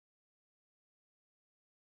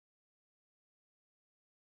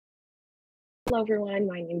Hello, everyone.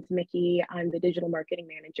 My name is Mickey. I'm the digital marketing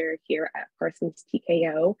manager here at Parsons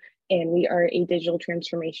TKO, and we are a digital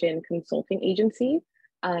transformation consulting agency.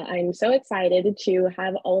 I'm so excited to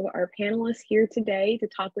have all of our panelists here today to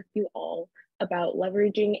talk with you all about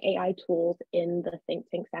leveraging AI tools in the think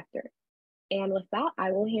tank sector. And with that,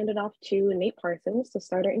 I will hand it off to Nate Parsons to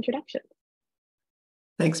start our introduction.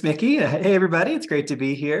 Thanks, Mickey. Hey, everybody. It's great to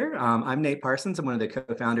be here. I'm Nate Parsons. I'm one of the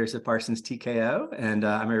co-founders of Parsons TKO, and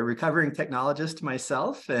I'm a recovering technologist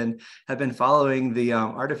myself and have been following the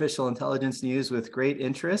artificial intelligence news with great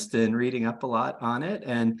interest and reading up a lot on it.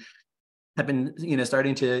 And I've been,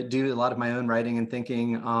 starting to do a lot of my own writing and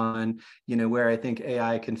thinking on, where I think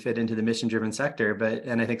AI can fit into the mission-driven sector.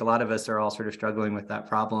 And I think a lot of us are all sort of struggling with that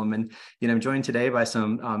problem. And, I'm joined today by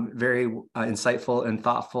some very insightful and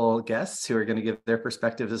thoughtful guests who are going to give their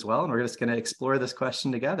perspectives as well. And we're just going to explore this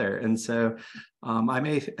question together. And so I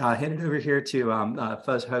may hand it over here to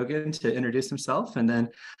Fuzz Hogan to introduce himself, and then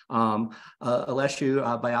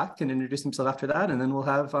Aleshu Bayak can introduce himself after that, and then we'll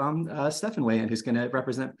have Stefan weigh in, who's going to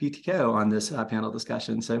represent PTKO on this panel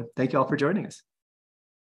discussion. So thank you all for joining us.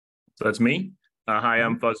 So that's me. Hi,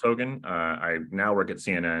 I'm Fuzz Hogan. I now work at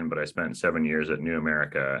CNN, but I spent 7 years at New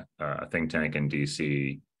America, a think tank in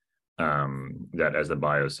DC that, as the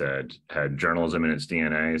bio said, had journalism in its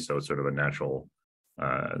DNA. So it's sort of a natural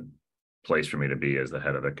place for me to be as the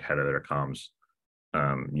head of their comms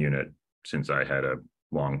unit, since I had a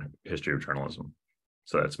long history of journalism.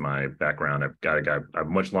 So that's my background. I've got a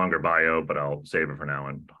much longer bio, but I'll save it for now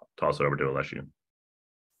and toss it over to Aleshu.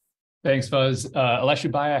 Thanks, Fuzz.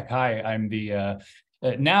 Aleshu Bayak. Hi, I'm the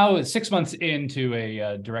now 6 months into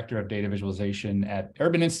a director of data visualization at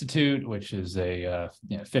Urban Institute, which is a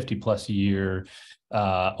 50-plus year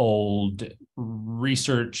old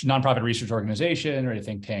nonprofit research organization or a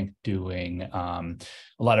think tank doing a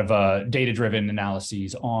lot of data-driven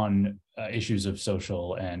analyses on issues of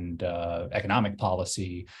social and economic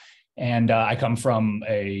policy. And I come from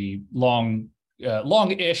a long-ish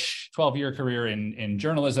 12-year career in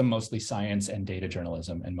journalism, mostly science and data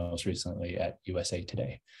journalism, and most recently at USA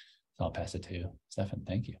Today. So I'll pass it to Stefan.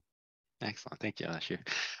 Thank you. Excellent. Thank you, Aleshu.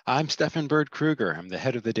 I'm Stefan Bird-Kruger. I'm the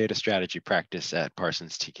head of the data strategy practice at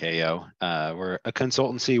Parsons TKO. We're a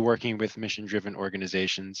consultancy working with mission-driven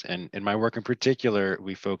organizations. And in my work in particular,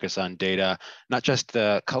 we focus on data, not just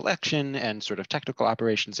the collection and sort of technical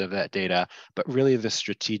operations of that data, but really the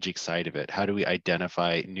strategic side of it. How do we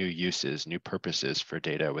identify new uses, new purposes for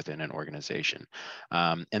data within an organization?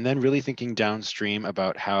 And then really thinking downstream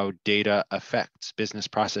about how data affects business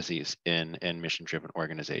processes in mission-driven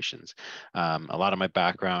organizations. A lot of my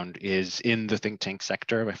background is in the think tank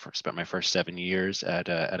sector. I spent my first 7 years at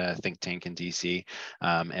a think tank in DC.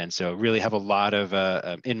 And so really have a lot of,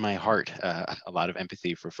 in my heart, a lot of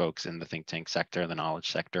empathy for folks in the think tank sector, the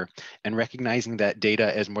knowledge sector, and recognizing that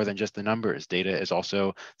data is more than just the numbers. Data is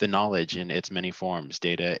also the knowledge in its many forms.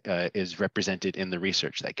 Data is represented in the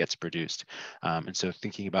research that gets produced. And so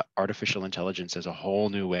thinking about artificial intelligence as a whole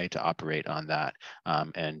new way to operate on that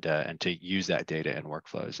and to use that data in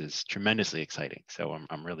workflows is tremendously exciting. So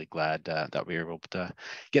I'm really glad that we were able to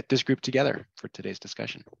get this group together for today's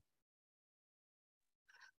discussion.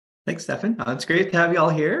 Thanks, Stefan. It's great to have you all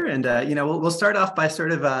here. And, we'll start off by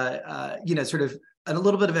sort of a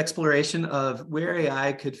little bit of exploration of where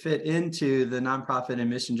AI could fit into the nonprofit and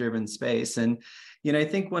mission-driven space. And, I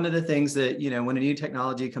think one of the things that, when a new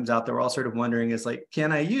technology comes out that we're all sort of wondering is like,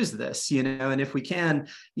 can I use this? And if we can,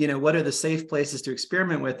 what are the safe places to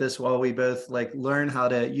experiment with this while we both learn how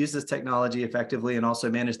to use this technology effectively and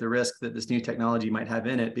also manage the risk that this new technology might have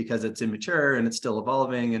in it because it's immature and it's still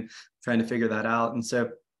evolving and trying to figure that out. And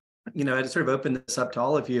so, I'd sort of open this up to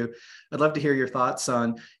all of you. I'd love to hear your thoughts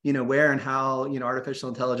on, where and how, artificial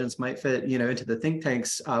intelligence might fit, into the think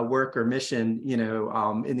tank's work or mission,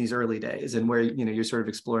 in these early days, and where, you're sort of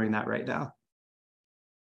exploring that right now.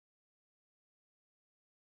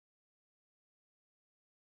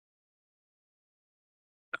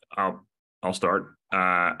 I'll start.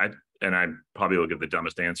 I probably will give the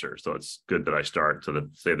dumbest answer, so it's good that I start to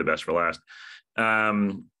save the best for last.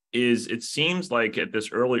 It seems like at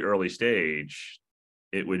this early stage,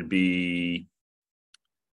 it would be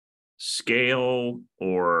scale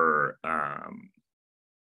or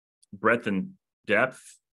breadth and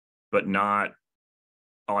depth, but not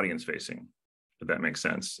audience facing, if that makes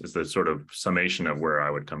sense, is the sort of summation of where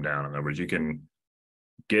I would come down. In other words, you can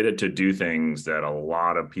get it to do things that a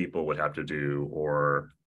lot of people would have to do, or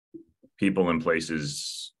people in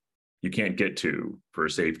places you can't get to for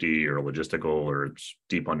safety or logistical or it's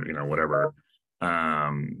deep under, whatever.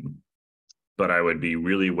 But I would be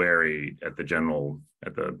really wary at the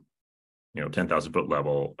 10,000 foot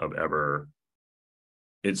level of ever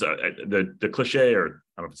it's the cliche, or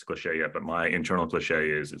I don't know if it's a cliche yet, but my internal cliche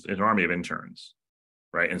is it's an army of interns,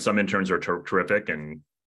 right? And some interns are terrific and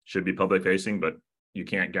should be public facing, but you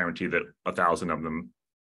can't guarantee that 1,000 of them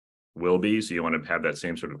will be. So you want to have that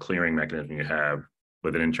same sort of clearing mechanism you have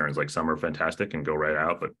with an interns. Like some are fantastic and go right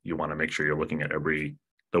out, but you want to make sure you're looking at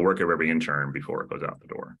the work of every intern before it goes out the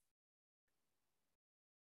door.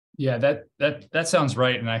 Yeah, that sounds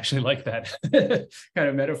right, and I actually like that kind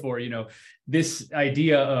of metaphor. This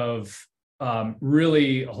idea of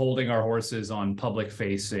really holding our horses on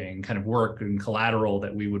public-facing kind of work and collateral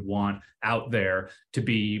that we would want out there to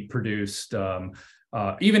be produced,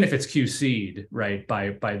 even if it's QC'd, right,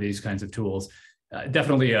 by these kinds of tools.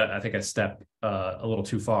 Definitely, I think a step a little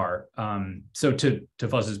too far. So to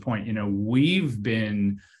Fuzz's point, we've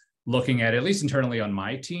been looking at least internally on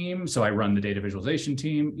my team. So I run the data visualization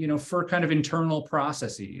team, for kind of internal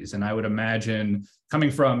processes. And I would imagine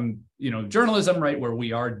coming from, journalism, right, where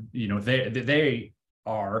we are, they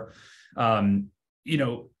are,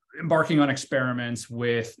 embarking on experiments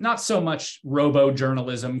with not so much robo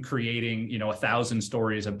journalism, creating, 1,000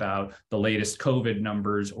 stories about the latest COVID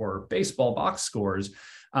numbers or baseball box scores,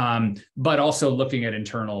 but also looking at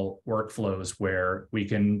internal workflows where we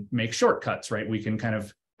can make shortcuts, right? We can kind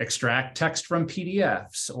of extract text from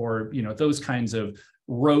PDFs or, those kinds of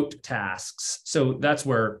rote tasks. So that's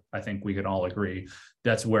where I think we can all agree.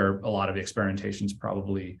 That's where a lot of the experimentation is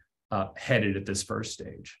probably headed at this first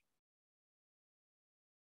stage.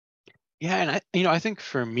 Yeah, and I think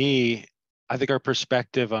for me, I think our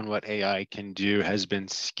perspective on what AI can do has been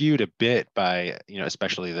skewed a bit by,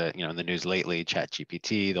 especially in the news lately,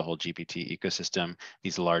 ChatGPT, the whole GPT ecosystem,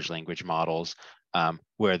 these large language models,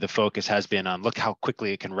 where the focus has been on look how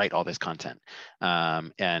quickly it can write all this content,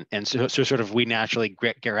 and so sort of we naturally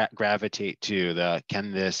gravitate to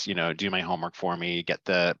can this do my homework for me, get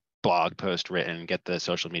the blog post written, get the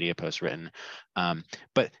social media post written.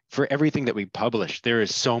 But for everything that we publish, there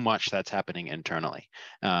is so much that's happening internally.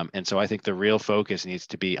 And so I think the real focus needs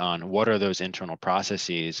to be on what are those internal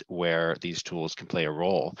processes where these tools can play a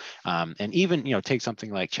role. And even, take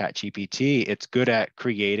something like ChatGPT, it's good at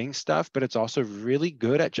creating stuff, but it's also really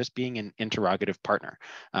good at just being an interrogative partner.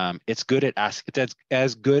 It's good at it's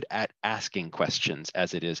as good at asking questions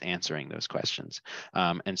as it is answering those questions.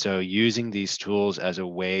 And so using these tools as a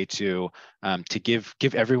way to give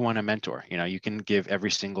everyone a mentor. You can give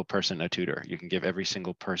every single person a tutor. You can give every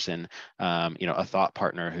single person, a thought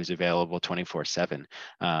partner who's available 24/7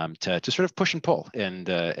 to sort of push and pull and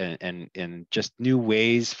just new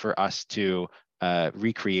ways for us to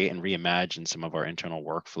recreate and reimagine some of our internal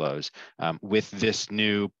workflows with this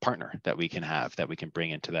new partner that we can have, that we can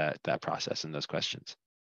bring into that process and those questions.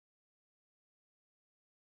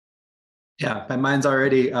 Yeah, my mind's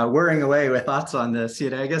already whirring away with thoughts on this.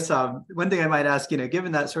 I guess one thing I might ask,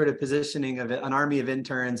 given that sort of positioning of an army of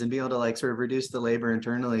interns and being able to like sort of reduce the labor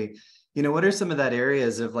internally, what are some of that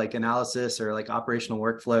areas of like analysis or like operational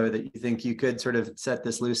workflow that you think you could sort of set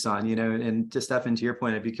this loose on, and to Stefan, to your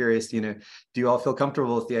point, I'd be curious, do you all feel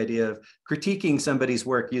comfortable with the idea of critiquing somebody's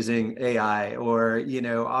work using AI or,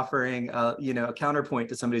 offering, a counterpoint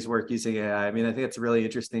to somebody's work using AI? I mean, I think it's a really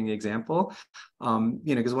interesting example,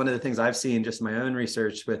 because one of the things I've seen just in my own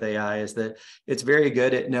research with AI is that it's very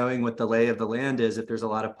good at knowing what the lay of the land is if there's a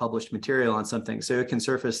lot of published material on something. So it can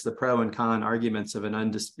surface the pro and con arguments of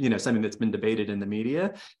something that's been debated in the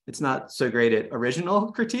media. It's not so great at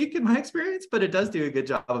original critique in my experience, but it does do a good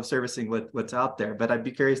job of servicing what's out there. But I'd be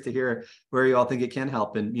curious to hear where you all think it can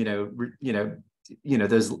help, and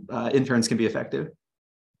those interns can be effective.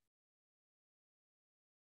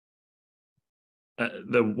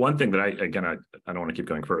 The one thing that I don't want to keep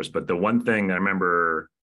going first, but the one thing I remember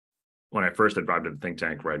when I first arrived at the think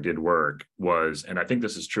tank where I did work was, and I think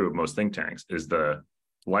this is true of most think tanks, is the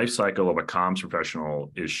life cycle of a comms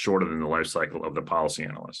professional is shorter than the life cycle of the policy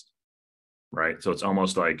analyst, right? So it's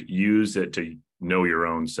almost like use it to know your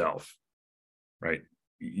own self, right?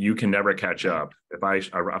 You can never catch up. If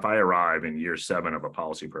I arrive in year 7 of a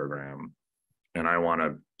policy program and I want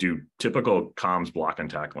to do typical comms block and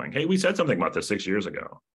tackling, hey, we said something about this 6 years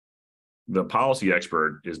ago. The policy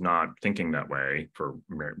expert is not thinking that way for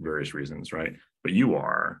various reasons, right? But you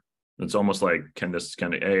are. It's almost like, can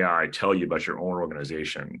the AI tell you about your own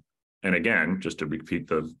organization? And again, just to repeat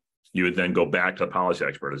you would then go back to the policy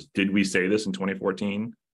expert. Did we say this in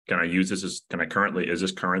 2014? Can I use this is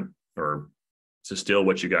this current, or is this still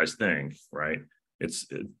what you guys think, right? It's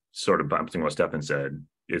sort of bouncing what Stefan said.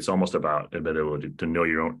 It's almost about ability to know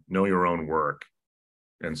your own work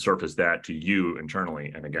and surface that to you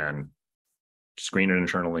internally. And again, screen it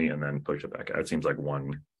internally and then push it back out. It seems like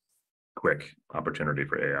one quick opportunity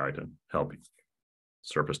for AI to help you.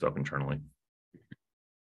 surface stuff internally.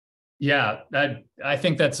 Yeah, I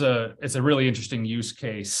think it's a really interesting use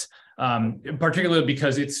case, particularly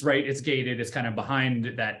because it's gated, it's kind of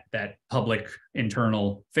behind that public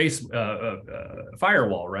internal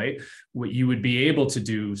firewall, right? You would be able to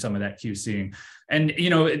do some of that QCing,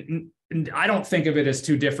 and I don't think of it as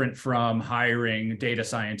too different from hiring data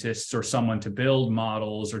scientists or someone to build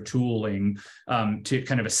models or tooling to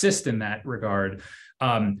kind of assist in that regard.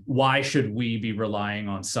 Why should we be relying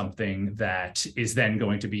on something that is then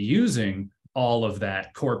going to be using all of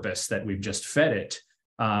that corpus that we've just fed it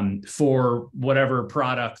for whatever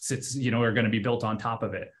products are going to be built on top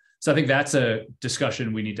of it? So I think that's a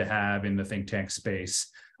discussion we need to have in the think tank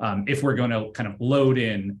space if we're going to kind of load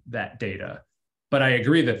in that data. But I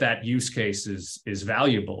agree that use case is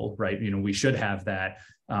valuable, right? We should have that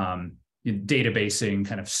databasing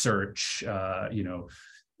kind of search,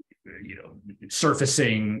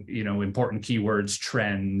 surfacing, important keywords,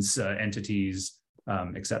 trends, entities,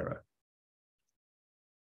 et cetera.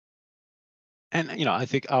 And I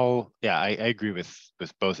think I agree with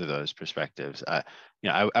both of those perspectives. I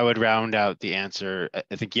would round out the answer.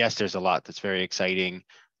 I think yes, there's a lot that's very exciting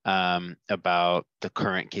about the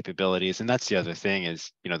current capabilities, and that's the other thing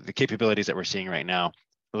is the capabilities that we're seeing right now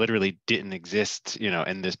literally didn't exist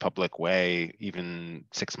in this public way even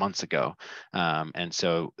 6 months ago, and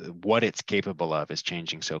so what it's capable of is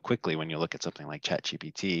changing so quickly. When you look at something like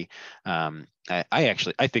ChatGPT,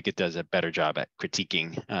 I think it does a better job at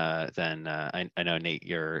critiquing than I know, Nate,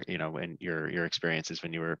 your experiences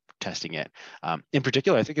when you were testing it. In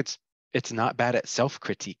particular, I think it's not bad at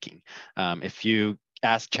self-critiquing. If you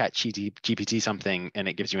ask ChatGPT something and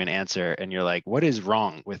it gives you an answer and you're like, what is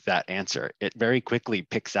wrong with that answer? It very quickly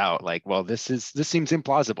picks out like, well, this seems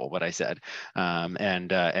implausible what I said, and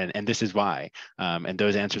this is why, and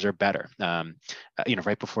those answers are better.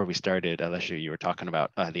 Right before we started, Alessio, you were talking about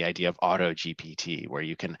the idea of auto GPT, where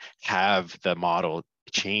you can have the model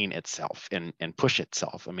chain itself and push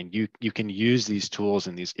itself. I mean, you can use these tools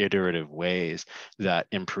in these iterative ways that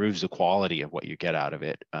improves the quality of what you get out of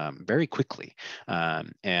it very quickly.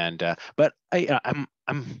 But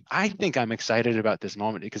I think I'm excited about this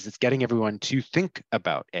moment because it's getting everyone to think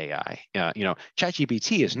about AI.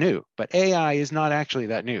 ChatGPT is new, but AI is not actually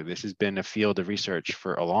that new. This has been a field of research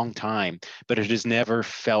for a long time, but it has never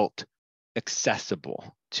felt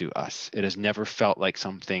accessible to us. It has never felt like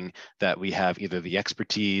something that we have either the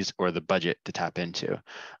expertise or the budget to tap into.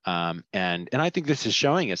 And I think this is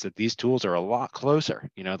showing us that these tools are a lot closer.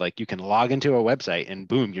 Like you can log into a website and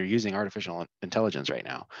boom, you're using artificial intelligence right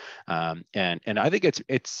now. And I think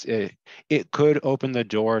it could open the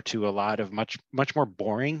door to a lot of much more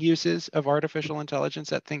boring uses of artificial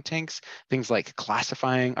intelligence at think tanks. Things like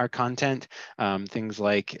classifying our content, things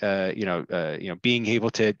like being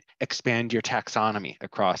able to expand your taxonomy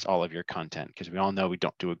across all of your content, because we all know we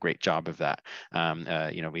don't do a great job of that.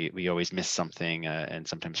 We always miss something and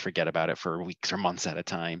sometimes forget about it for weeks or months at a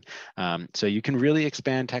time. So you can really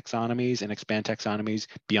expand taxonomies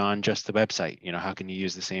beyond just the website. How can you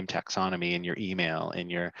use the same taxonomy in your email, in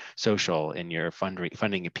your social, in your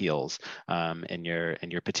funding appeals, in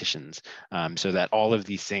your petitions, so that all of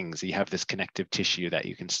these things, you have this connective tissue that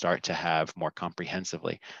you can start to have more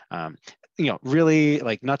comprehensively. Really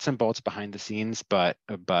like nuts and bolts behind the scenes, but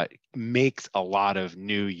makes a lot of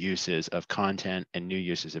new uses of content and new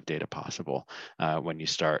uses of data possible when you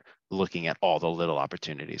start looking at all the little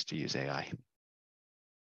opportunities to use AI.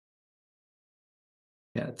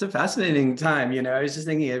 Yeah, it's a fascinating time. I was just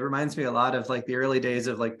thinking, it reminds me a lot of like the early days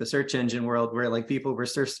of like the search engine world, where like people were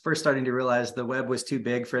first starting to realize the web was too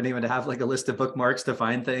big for anyone to have like a list of bookmarks to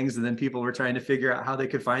find things. And then people were trying to figure out how they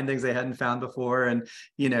could find things they hadn't found before. And,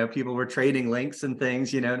 people were trading links and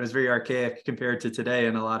things, and it was very archaic compared to today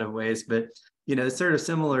in a lot of ways. But, it's sort of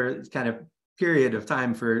similar kind of period of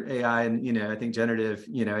time for AI and, I think generative,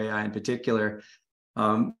 AI in particular.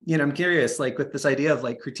 I'm curious, like with this idea of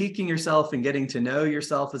like critiquing yourself and getting to know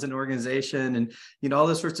yourself as an organization and, all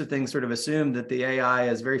those sorts of things sort of assume that the AI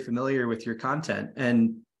is very familiar with your content.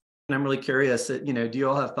 And I'm really curious that, do you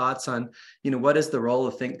all have thoughts on, what is the role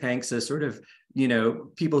of think tanks as sort of,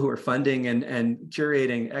 people who are funding and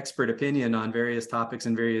curating expert opinion on various topics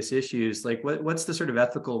and various issues? Like what's the sort of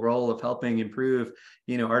ethical role of helping improve,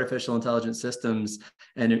 artificial intelligence systems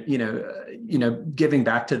and, giving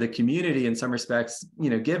back to the community in some respects,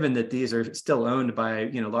 given that these are still owned by,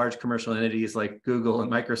 large commercial entities like Google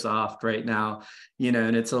and Microsoft right now,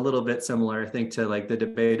 and it's a little bit similar, I think, to like the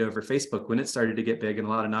debate over Facebook when it started to get big and a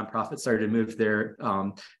lot of nonprofits started to move their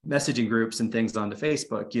messaging groups and things onto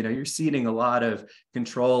Facebook. You're ceding a lot of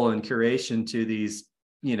control and curation to these,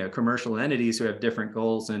 commercial entities who have different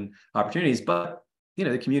goals and opportunities. But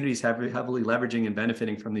the community's heavily leveraging and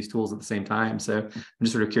benefiting from these tools at the same time. So I'm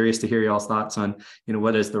just sort of curious to hear y'all's thoughts on,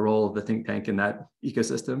 what is the role of the think tank in that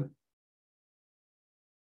ecosystem?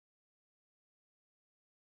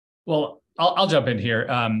 Well, I'll jump in here.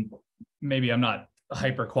 Maybe I'm not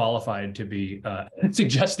hyper qualified to be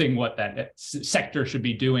suggesting what that sector should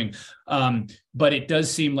be doing. But it does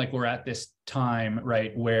seem like we're at this time,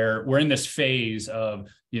 right, where we're in this phase of,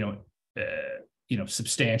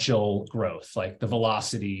 substantial growth. Like the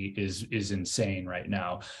velocity is insane right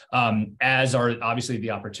now, as are obviously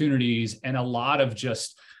the opportunities, and a lot of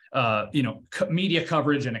just, media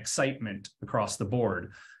coverage and excitement across the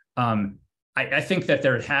board. I think that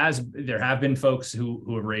there have been folks who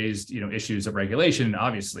have raised issues of regulation.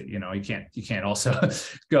 Obviously, you can't also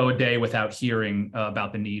go a day without hearing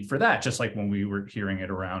about the need for that. Just like when we were hearing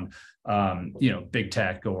it around big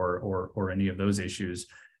tech or any of those issues.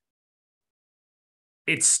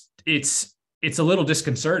 It's a little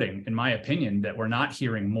disconcerting, in my opinion, that we're not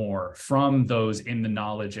hearing more from those in the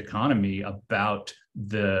knowledge economy about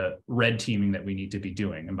the red teaming that we need to be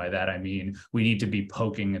doing. And by that, I mean, we need to be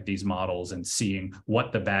poking at these models and seeing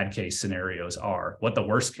what the bad case scenarios are, what the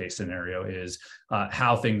worst case scenario is,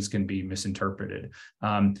 how things can be misinterpreted.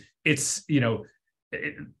 Nothing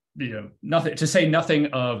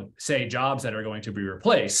of, say, jobs that are going to be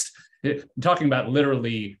replaced. I'm talking about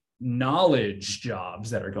literally knowledge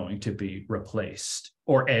jobs that are going to be replaced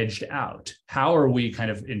or edged out. How are we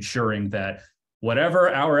kind of ensuring that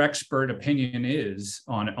whatever our expert opinion is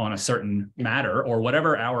on a certain matter, or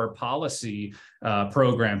whatever our policy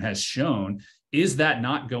program has shown, is that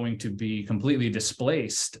not going to be completely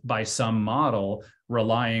displaced by some model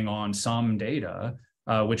relying on some data,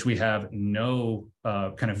 which we have no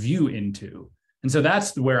kind of view into? And so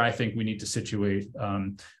that's where I think we need to situate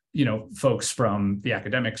folks from the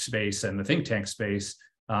academic space and the think tank space,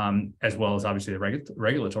 as well as obviously the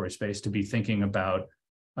regulatory space, to be thinking about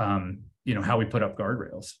how we put up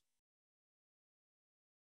guardrails.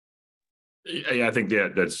 Yeah, I think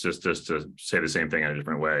that's just to say the same thing in a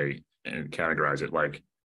different way and categorize it. Like,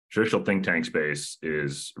 traditional think tank space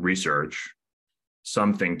is research.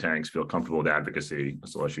 Some think tanks feel comfortable with advocacy,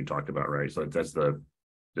 as you talked about, right? So that's at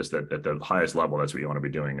the highest level, that's what you want to be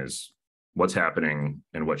doing, is what's happening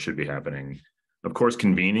and what should be happening. Of course,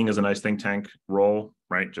 convening is a nice think tank role,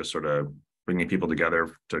 right? Just sort of bringing people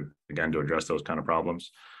together to address those kind of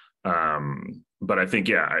problems. But I think,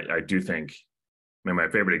 I do think, my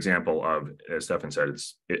favorite example of, as Stefan said,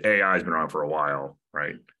 AI has been around for a while,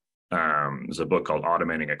 right? There's a book called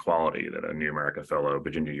Automating Equality that a New America fellow,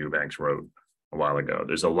 Virginia Eubanks, wrote a while ago.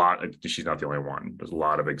 There's a lot, she's not the only one. There's a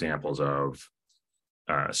lot of examples of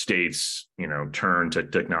states, turn to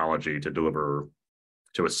technology to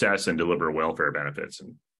assess and deliver welfare benefits.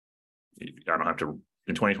 And I don't have to,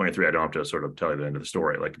 in 2023, I don't have to sort of tell you the end of the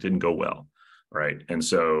story. Like, it didn't go well, right? And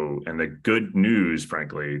the good news,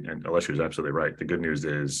 frankly, and Alessia is absolutely right, the good news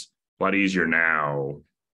is a lot easier now,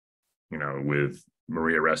 with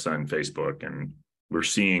Maria Ressa and Facebook, and we're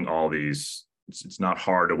seeing all these, it's not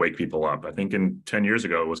hard to wake people up. I think 10 years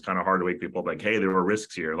ago, it was kind of hard to wake people up, like, hey, there were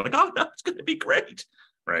risks here. Like, oh, no, it's going to be great,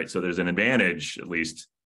 right? So there's an advantage, at least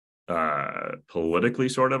politically,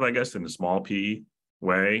 sort of, I guess, in the small P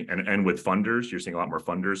way. And with funders, you're seeing a lot more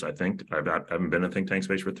funders, I think. I haven't been in think tank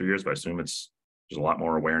space for 3 years, but I assume there's a lot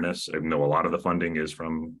more awareness, even though a lot of the funding is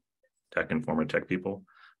from tech and former tech people.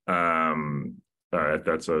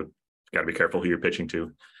 That's got to be careful who you're pitching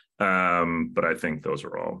to. But I think those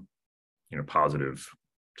are all, positive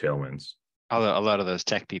tailwinds. Although a lot of those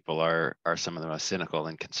tech people are some of the most cynical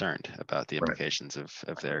and concerned about the implications of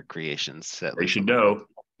their creations. They should know.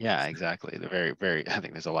 Yeah, exactly. They're very, very, I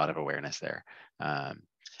think there's a lot of awareness there. I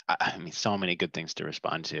mean, so many good things to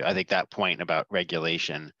respond to. I think that point about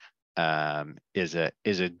regulation is a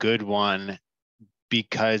good one,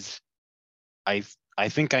 because I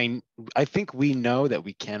think we know that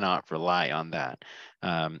we cannot rely on that.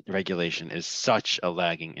 Regulation is such a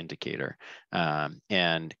lagging indicator,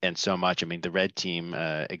 and so much. I mean, the red team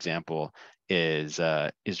example is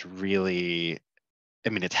really, I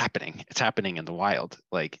mean, it's happening. It's happening in the wild.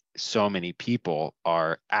 Like, so many people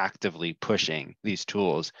are actively pushing these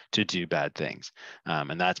tools to do bad things,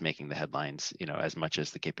 and that's making the headlines, as much as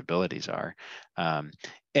the capabilities are.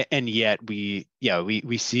 And yet we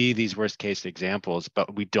see these worst case examples,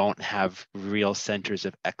 but we don't have real centers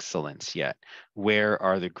of excellence yet. Where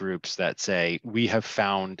are the groups that say, we have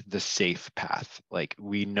found the safe path? Like,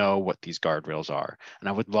 we know what these guardrails are. And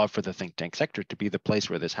I would love for the think tank sector to be the place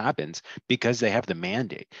where this happens, because they have the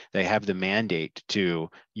mandate. They have the mandate to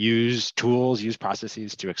use tools, use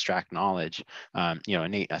processes to extract knowledge. You know,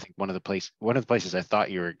 Nate, I think one of the places I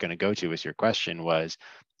thought you were going to go to with your question was,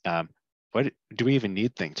 what do we even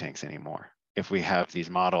need think tanks anymore? If we have these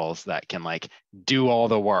models that can like do all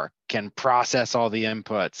the work, can process all the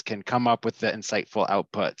inputs, can come up with the insightful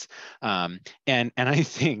outputs, and I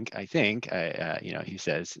think, you know, he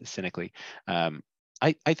says cynically,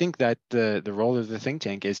 I think that the role of the think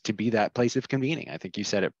tank is to be that place of convening. I think you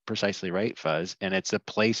said it precisely right, Fuzz, and it's a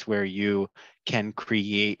place where you can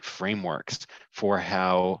create frameworks for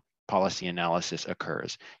how policy analysis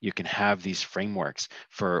occurs. You can have these frameworks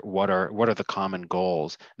for what are the common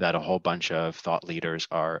goals that a whole bunch of thought leaders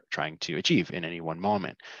are trying to achieve in any one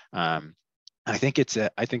moment. I think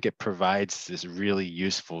it provides this really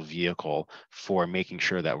useful vehicle for making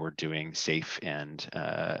sure that we're doing safe and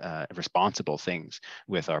responsible things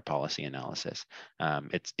with our policy analysis.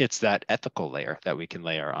 It's that ethical layer that we can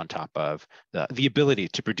layer on top of the ability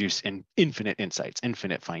to produce infinite insights,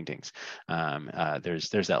 infinite findings.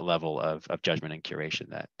 There's that level of judgment and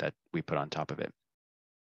curation that we put on top of it.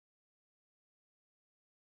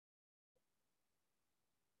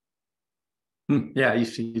 Yeah,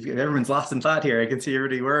 everyone's lost in thought here. I can see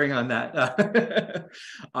everybody worrying on that.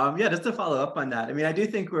 Yeah, just to follow up on that. I mean, I do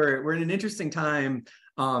think we're in an interesting time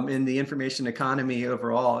in the information economy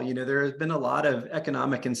overall. You know, there has been a lot of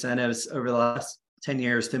economic incentives over the last 10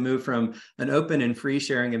 years to move from an open and free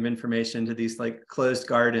sharing of information to these like closed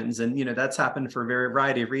gardens. And, you know, that's happened for a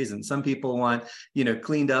variety of reasons. Some people want, you know,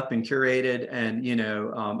 cleaned up and curated and, you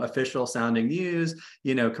know, official sounding news.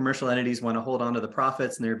 You know, commercial entities want to hold on to the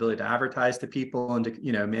profits and their ability to advertise to people and to,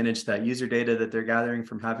 you know, manage that user data that they're gathering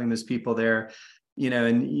from having those people there. You know,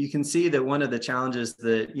 and you can see that one of the challenges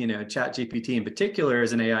that, you know, ChatGPT in particular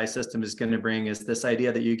as an AI system is going to bring is this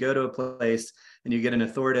idea that you go to a place and you get an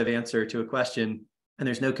authoritative answer to a question and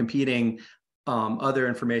there's no competing other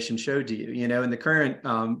information showed to you. You know, in the current,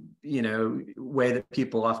 you know, way that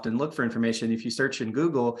people often look for information, if you search in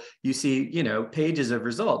Google, you see, you know, pages of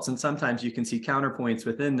results, and sometimes you can see counterpoints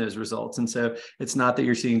within those results. And so it's not that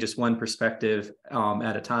you're seeing just one perspective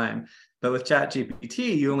at a time. But with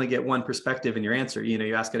ChatGPT, you only get one perspective in your answer. You know,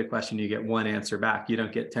 you ask it a question, you get one answer back. You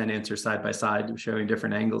don't get 10 answers side by side showing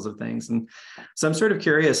different angles of things. And so I'm sort of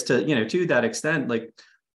curious to, you know, to that extent, like,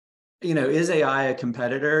 you know, is AI a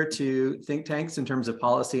competitor to think tanks in terms of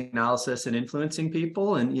policy analysis and influencing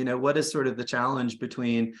people? And, you know, what is sort of the challenge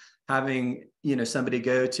between having, you know, somebody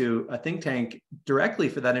go to a think tank directly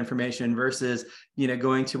for that information versus, you know,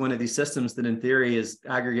 going to one of these systems that in theory is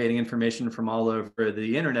aggregating information from all over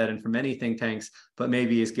the internet and from many think tanks, but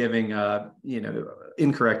maybe is giving a, you know,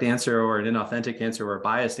 incorrect answer or an inauthentic answer or a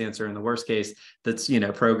biased answer in the worst case that's, you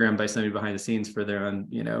know, programmed by somebody behind the scenes for their own,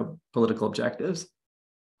 you know, political objectives?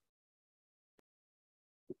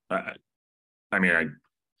 I mean,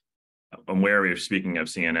 I'm wary of speaking of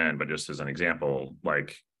CNN, but just as an example,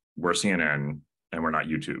 like we're CNN and we're not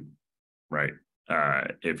YouTube, right?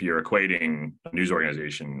 If you're equating a news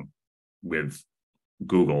organization with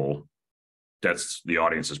Google, that's the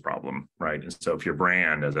audience's problem, right? And so if your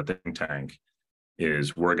brand as a think tank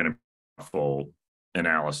is we're going to full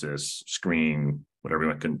analysis, screen, whatever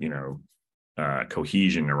you can, you know,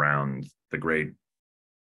 cohesion around the great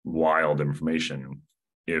wild information.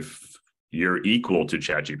 If you're equal to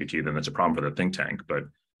ChatGPT, then that's a problem for the think tank, but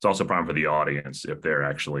it's also a problem for the audience if they're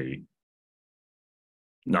actually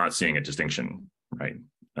not seeing a distinction, right?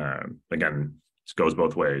 Again, this goes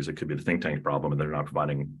both ways. It could be the think tank problem and they're not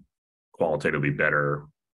providing qualitatively better,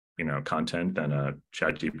 you know, content than a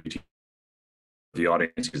ChatGPT. If the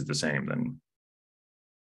audience is the same, then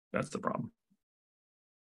that's the problem.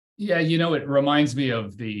 Yeah, you know, it reminds me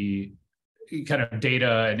of the kind of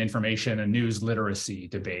data and information and news literacy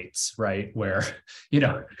debates, right? Where, you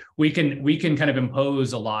know, we can kind of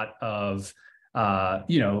impose a lot of,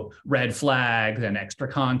 you know, red flags and extra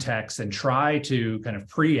context and try to kind of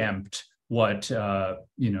preempt what,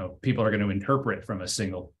 you know, people are going to interpret from a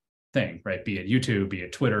single thing, right? Be it YouTube, be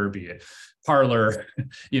it Twitter, be it Parler,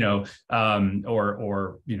 you know,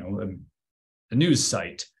 or, you know, a news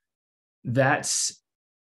site.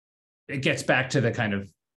 It gets back to the kind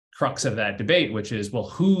of crux of that debate, which is, well,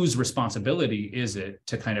 whose responsibility is it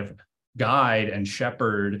to kind of guide and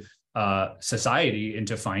shepherd society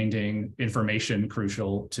into finding information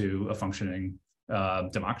crucial to a functioning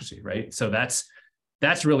democracy, right? So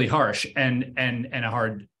that's really harsh and a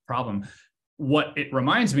hard problem. What it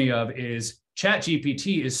reminds me of is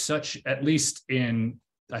ChatGPT is such, at least in,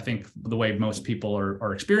 I think, the way most people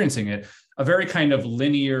are experiencing it, a very kind of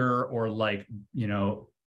linear or like, you know,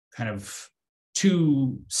 kind of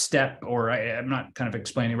two-step, or I'm not kind of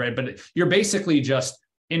explaining right, but you're basically just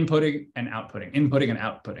inputting and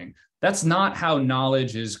outputting. That's not how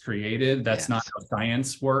knowledge is created. That's not how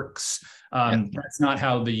science works. That's not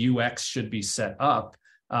how the UX should be set up.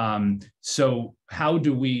 So how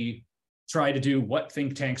do we try to do what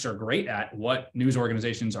think tanks are great at, what news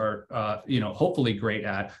organizations are, hopefully great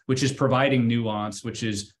at, which is providing nuance, which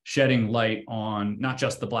is shedding light on not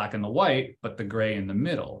just the black and the white, but the gray in the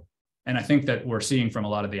middle. And I think that we're seeing from a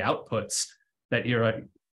lot of the outputs that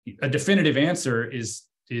a definitive answer is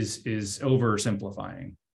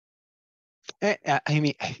oversimplifying. I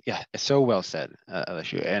mean, yeah, so well said,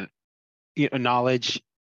 Alessio. And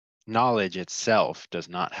knowledge itself does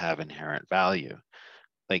not have inherent value.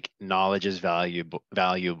 Like, knowledge is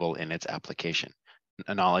valuable in its application.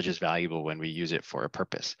 Knowledge is valuable when we use it for a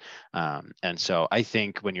purpose. And so I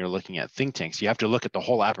think when you're looking at think tanks, you have to look at the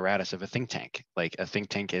whole apparatus of a think tank. Like, a think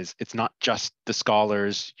tank it's not just the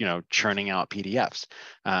scholars, churning out PDFs.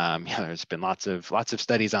 There's been lots of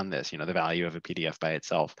studies on this, the value of a PDF by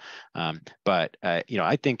itself. But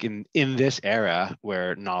I think in this era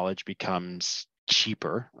where knowledge becomes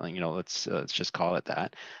cheaper, let's just call it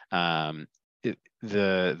that,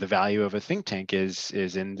 the value of a think tank is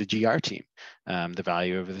in the GR team. The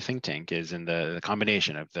value of the think tank is in the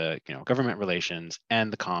combination of the government relations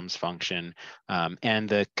and the comms function, and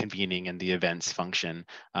the convening and the events function.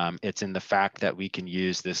 It's in the fact that we can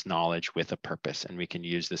use this knowledge with a purpose, and we can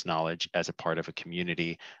use this knowledge as a part of a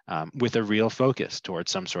community, with a real focus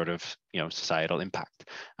towards some sort of societal impact.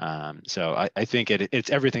 So I think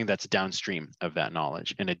it's everything that's downstream of that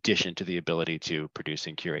knowledge, in addition to the ability to produce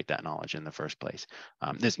and curate that knowledge in the first place.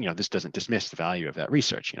 This doesn't dismiss the value of that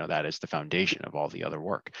research. That is the foundation of all the other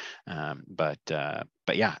work. But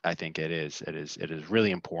yeah, I think it is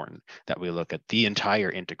really important that we look at the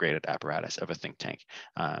entire integrated apparatus of a think tank,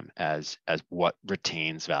 as what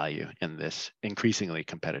retains value in this increasingly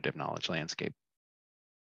competitive knowledge landscape.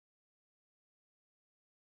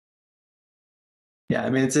 Yeah, I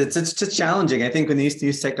mean, it's just challenging. I think when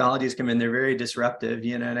these technologies come in, they're very disruptive,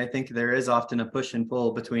 and I think there is often a push and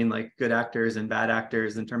pull between like good actors and bad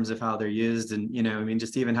actors in terms of how they're used. And, I mean,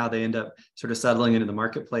 just even how they end up sort of settling into the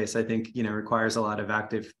marketplace, I think, requires a lot of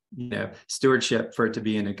active, stewardship for it to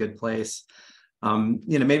be in a good place.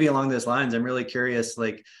 Maybe along those lines, I'm really curious,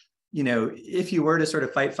 like, if you were to sort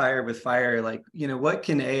of fight fire with fire, like, what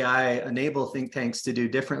can AI enable think tanks to do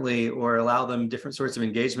differently, or allow them different sorts of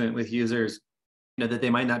engagement with users that they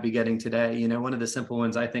might not be getting today? One of the simple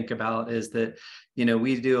ones I think about is that,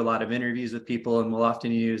 we do a lot of interviews with people, and we'll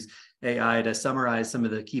often use AI to summarize some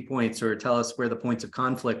of the key points or tell us where the points of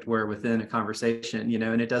conflict were within a conversation,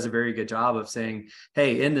 and it does a very good job of saying,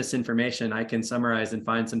 hey, in this information, I can summarize and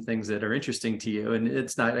find some things that are interesting to you. And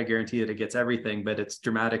it's not a guarantee that it gets everything, but it's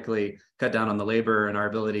dramatically cut down on the labor and our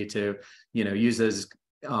ability to, use those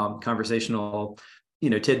conversational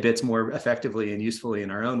tidbits more effectively and usefully in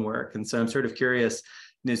our own work. And so I'm sort of curious,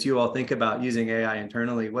 as you all think about using AI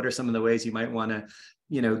internally, what are some of the ways you might want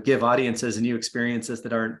to, give audiences new experiences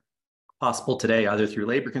that aren't possible today, either through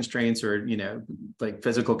labor constraints or, like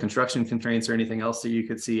physical construction constraints or anything else that you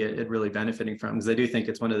could see it really benefiting from? Because I do think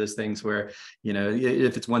it's one of those things where,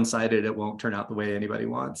 if it's one-sided, it won't turn out the way anybody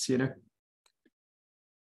wants,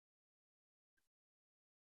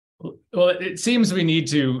 Well, it seems we need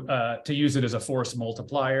to use it as a force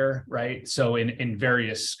multiplier, right? So in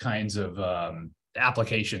various kinds of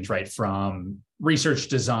applications, right, from research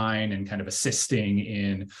design and kind of assisting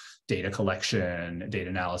in data collection, data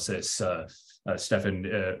analysis. Stefan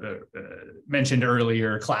mentioned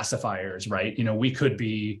earlier classifiers, right? We could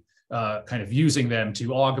be kind of using them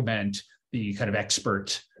to augment the kind of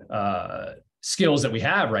expert skills that we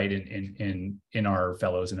have, right, in our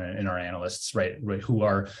fellows and in our analysts, right, who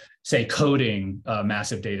are, say, coding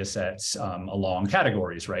massive data sets along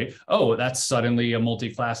categories, right? Oh, that's suddenly a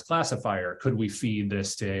multi-class classifier. Could we feed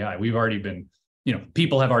this to AI? We've already been,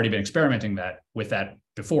 people have already been experimenting with that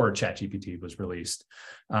before ChatGPT was released.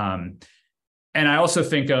 And I also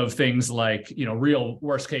think of things like, real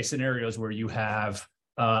worst case scenarios where you have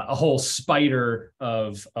a whole spider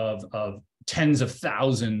of tens of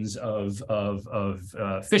thousands of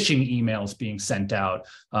phishing emails being sent out,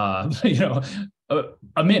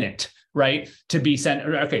 a minute, right, to be sent.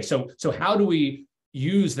 Okay, so how do we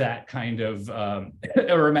use that kind of,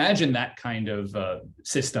 or imagine that kind of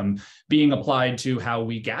system being applied to how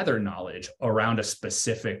we gather knowledge around a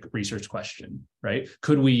specific research question, right?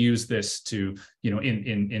 Could we use this to,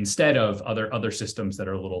 instead of other systems that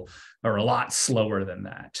are a lot slower than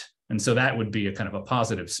that? And so that would be a kind of a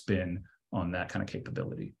positive spin on that kind of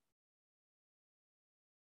capability.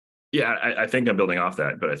 Yeah, I think I'm building off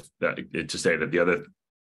that, but to say that the other,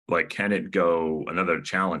 like, can it go another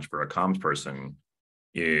challenge for a comms person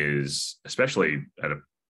is, especially at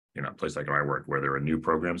a place like I work where there are new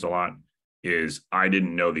programs a lot, is I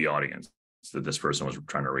didn't know the audience that this person was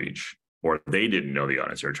trying to reach, or they didn't know the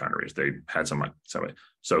audience they were trying to reach. They had somebody.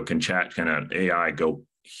 So can an AI go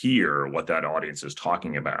hear what that audience is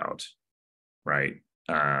talking about, right?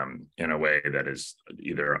 In a way that is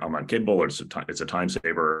either I'm uncapable, or it's a time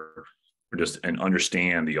saver, or just and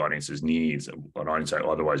understand the audience's needs, an audience I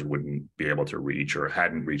otherwise wouldn't be able to reach or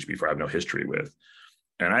hadn't reached before, I have no history with.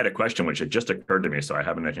 And I had a question which had just occurred to me, so I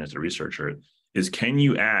haven't had a chance to research it, is can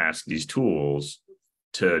you ask these tools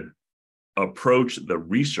to approach the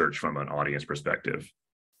research from an audience perspective,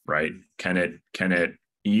 right? Can it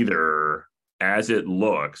either, as it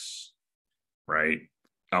looks, right,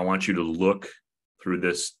 I want you to look through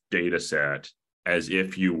this data set as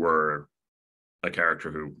if you were a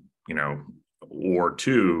character who, or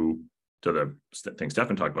two, to the thing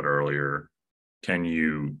Stefan talked about earlier, can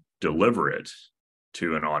you deliver it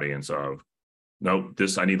to an audience of, nope,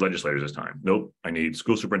 I need legislators this time. Nope, I need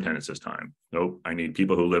school superintendents this time. Nope, I need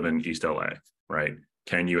people who live in East LA, right?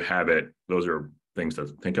 Can you have it? Those are things to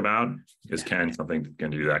think about. Is can something can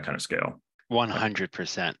do that kind of scale?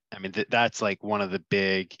 100%. I mean, that's like one of the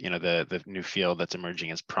big, the new field that's emerging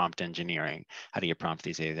is prompt engineering. How do you prompt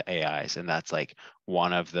these AIs? And that's like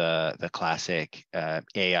one of the classic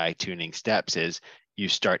AI tuning steps is you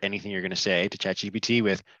start anything you're going to say to ChatGPT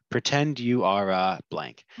with, pretend you are a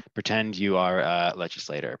blank, pretend you are a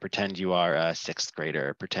legislator, pretend you are a sixth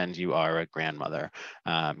grader, pretend you are a grandmother,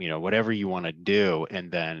 whatever you want to do. And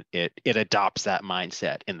then it adopts that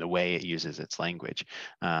mindset in the way it uses its language.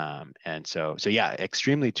 And so yeah,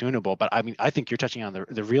 extremely tunable. But I mean, I think you're touching on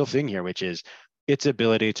the real thing here, which is its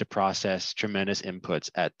ability to process tremendous inputs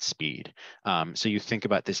at speed. So you think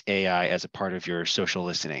about this AI as a part of your social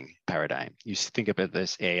listening paradigm. You think about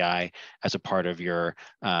this AI as a part of your,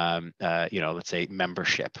 let's say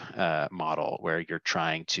membership model, where you're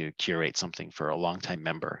trying to curate something for a longtime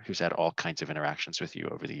member who's had all kinds of interactions with you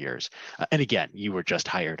over the years. And again, you were just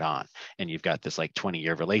hired on, and you've got this like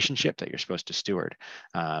 20-year relationship that you're supposed to steward,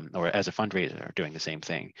 or as a fundraiser doing the same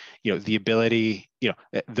thing. The ability,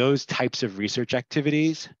 those types of research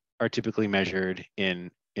activities are typically measured in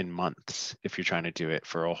months if you're trying to do it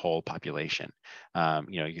for a whole population.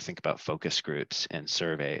 You think about focus groups and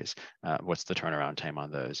surveys. What's the turnaround time on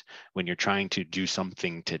those? When you're trying to do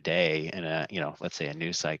something today in a, let's say a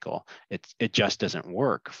news cycle, it just doesn't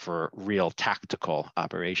work for real tactical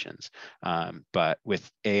operations. But with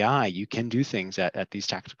AI, you can do things at these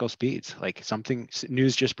tactical speeds. Like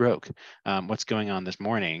news just broke. What's going on this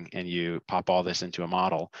morning? And you pop all this into a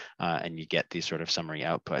model, and you get these sort of summary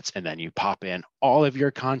outputs, and then you pop in all of your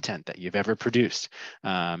content that you've ever produced,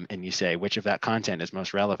 and you say which of that content is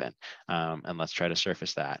most relevant, and let's try to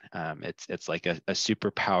surface that. It's like a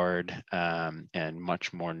super powered and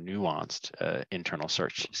much more nuanced internal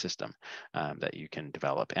search system that you can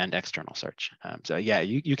develop, and external search. So yeah,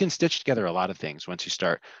 you can stitch together a lot of things once you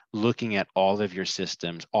start looking at all of your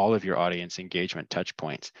systems, all of your audience engagement touch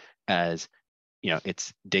points as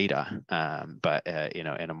it's data, but in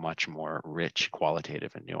a much more rich,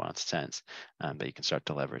 qualitative, and nuanced sense that you can start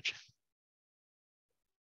to leverage.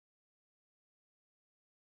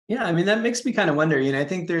 Yeah, I mean, that makes me kind of wonder. I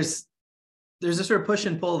think there's a sort of push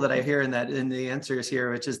and pull that I hear in the answers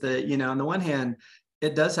here, which is that on the one hand,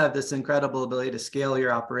 it does have this incredible ability to scale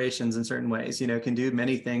your operations in certain ways. It can do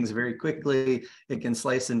many things very quickly. It can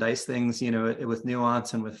slice and dice things, with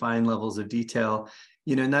nuance and with fine levels of detail.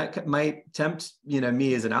 And that might tempt,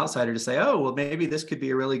 me as an outsider to say, oh, well, maybe this could be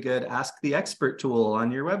a really good ask the expert tool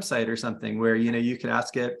on your website or something where, you could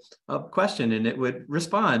ask it a question and it would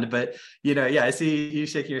respond. But, yeah, I see you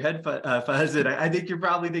shaking your head, Fuzz, and I think you're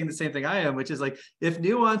probably thinking the same thing I am, which is like, if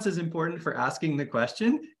nuance is important for asking the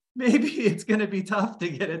question, maybe it's going to be tough to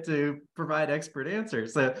get it to provide expert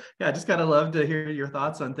answers. So yeah, I just kind of love to hear your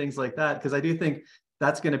thoughts on things like that, because I do think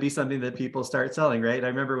that's going to be something that people start selling, right? I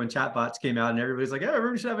remember when chatbots came out and everybody's like, oh,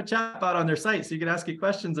 everyone should have a chatbot on their site so you can ask it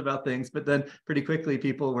questions about things. But then pretty quickly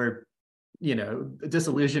people were,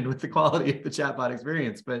 disillusioned with the quality of the chatbot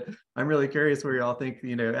experience. But I'm really curious where you all think,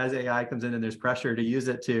 as AI comes in and there's pressure to use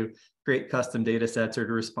it to create custom data sets or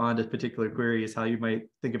to respond to particular queries, how you might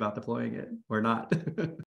think about deploying it or not.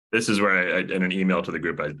 This is where in an email to the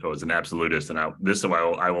group, I was an absolutist, and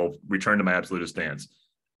I will return to my absolutist stance.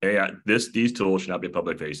 AI, these tools should not be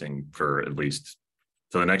public facing for at least,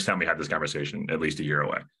 so the next time we have this conversation, at least a year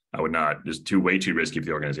away. I would not, just way too risky for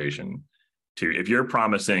the organization if you're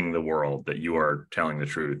promising the world that you are telling the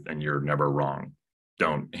truth and you're never wrong,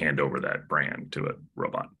 don't hand over that brand to a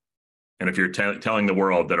robot. And if you're telling the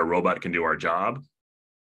world that a robot can do our job,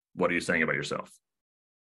 what are you saying about yourself?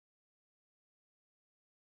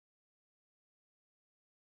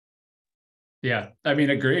 Yeah, I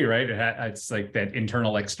mean, agree, right? It's like that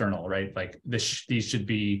internal, external, right? Like these should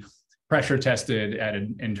be pressure tested at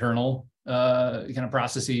an internal kind of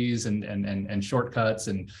processes and shortcuts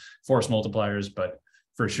and force multipliers, but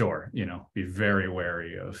for sure, be very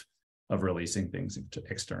wary of releasing things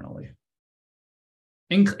externally,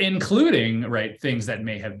 including right things that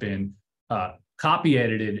may have been copy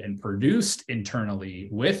edited and produced internally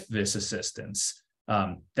with this assistance.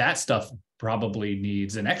 That stuff probably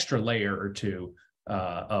needs an extra layer or two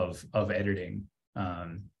of editing.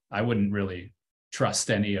 I wouldn't really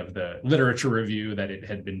trust any of the literature review that it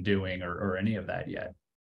had been doing or any of that yet.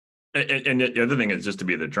 And the other thing is, just to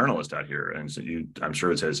be the journalist out here, and so I'm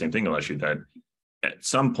sure it says the same thing, Alessia, that at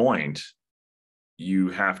some point you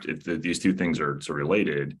have to, if these two things are so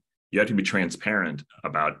related, you have to be transparent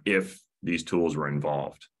about if these tools were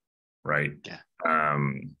involved, right? Yeah.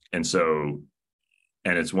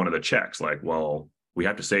 And it's one of the checks, like, well, we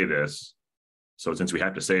have to say this. So since we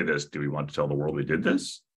have to say this, do we want to tell the world we did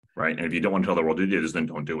this, right? And if you don't want to tell the world you did this, then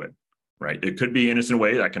don't do it, right? It could be innocent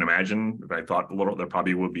ways. I can imagine, if I thought a little, there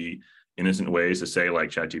probably would be innocent ways to say, like,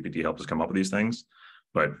 ChatGPT helped us come up with these things,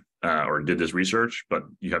 but or did this research. But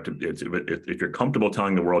you have to, if you're comfortable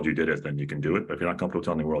telling the world you did it, then you can do it. But if you're not comfortable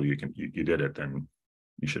telling the world you did it, then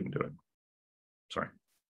you shouldn't do it. Sorry.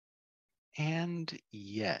 And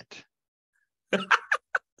yet,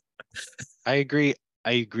 I agree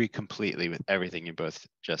completely with everything you both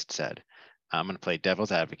just said. I'm going to play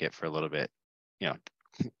devil's advocate for a little bit.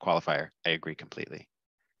 Qualifier, I agree completely.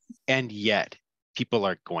 And yet, people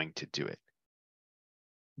are going to do it.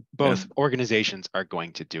 Both organizations are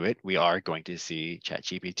going to do it. We are going to see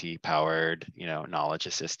ChatGPT powered, knowledge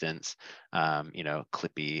assistants,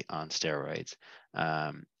 Clippy on steroids.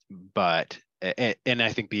 But I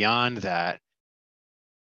think beyond that,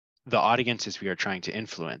 the audiences we are trying to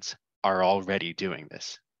influence are already doing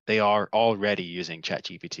this. They are already using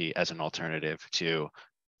ChatGPT as an alternative to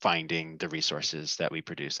finding the resources that we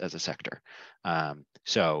produce as a sector.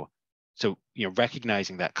 So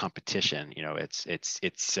recognizing that competition,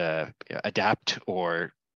 it's adapt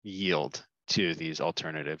or yield to these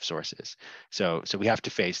alternative sources. So we have to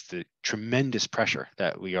face the tremendous pressure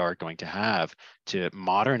that we are going to have to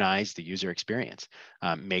modernize the user experience,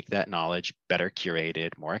 make that knowledge better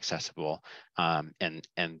curated, more accessible, and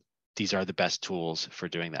these are the best tools for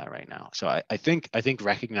doing that right now. So I think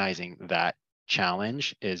recognizing that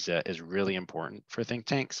challenge is really important for think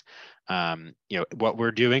tanks. What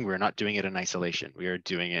we're doing, we're not doing it in isolation. We are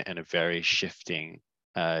doing it in a very shifting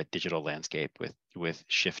digital landscape with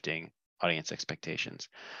shifting audience expectations.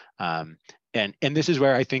 And this is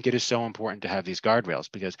where I think it is so important to have these guardrails,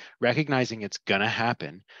 because recognizing it's gonna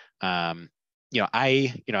happen.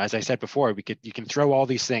 As I said before, you can throw all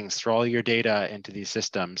these things, throw all your data into these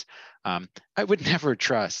systems. I would never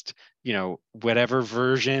trust, whatever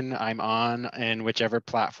version I'm on and whichever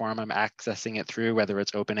platform I'm accessing it through, whether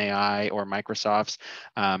it's OpenAI or Microsoft's.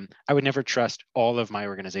 I would never trust all of my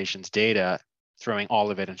organization's data, throwing all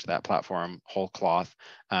of it into that platform whole cloth,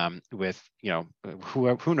 with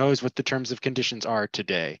who knows what the terms of conditions are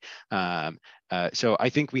today. So I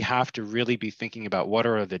think we have to really be thinking about what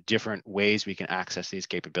are the different ways we can access these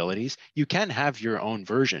capabilities. You can have your own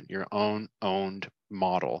version, your own owned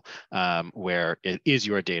model, where it is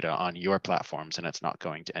your data on your platforms and it's not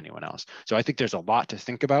going to anyone else. So I think there's a lot to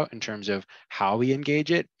think about in terms of how we engage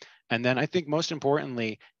it. And then I think most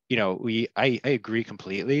importantly, I agree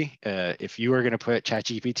completely. If you are going to put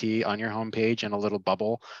ChatGPT on your homepage in a little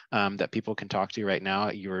bubble that people can talk to right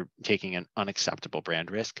now, you're taking an unacceptable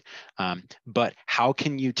brand risk. But how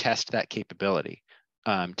can you test that capability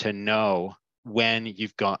to know when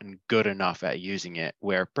you've gotten good enough at using it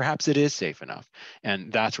where perhaps it is safe enough?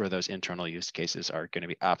 And that's where those internal use cases are going to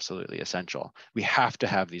be absolutely essential. We have to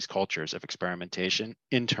have these cultures of experimentation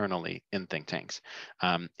internally in think tanks.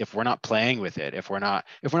 If we're not playing with it, if we're not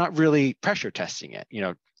really pressure testing it,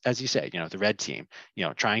 as you say, the red team,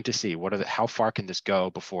 trying to see how far can this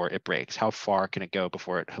go before it breaks? How far can it go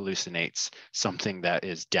before it hallucinates something that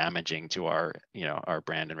is damaging to our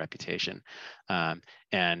brand and reputation?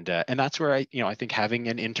 And that's where I think having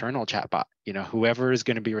an internal chatbot, whoever is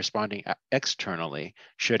going to be responding externally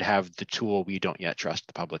should have the tool we don't yet trust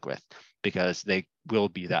the public with, because they will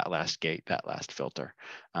be that last gate, that last filter.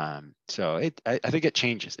 So I think it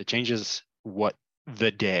changes. It changes what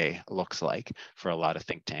the day looks like for a lot of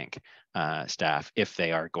think tank staff if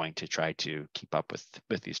they are going to try to keep up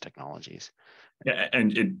with these technologies. Yeah,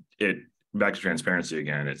 and it back to transparency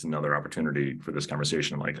again, it's another opportunity for this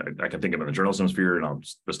conversation. Like I can think of in the journalism sphere, and I'll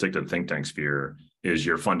stick to the think tank sphere, is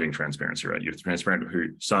your funding transparency, right? You're transparent who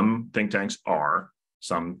some think tanks are,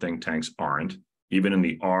 some think tanks aren't. even in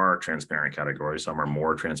the R transparent category. Some are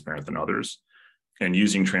more transparent than others, and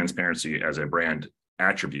using transparency as a brand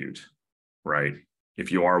attribute, right?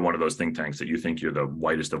 If you are one of those think tanks that you think you're the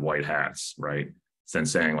whitest of white hats, right? Then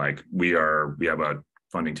saying like, we have a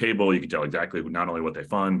funding table, you can tell exactly not only what they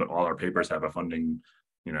fund, but all our papers have a funding,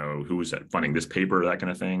 who's funding this paper, that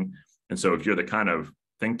kind of thing. And so if you're the kind of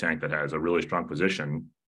think tank that has a really strong position,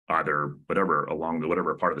 either whatever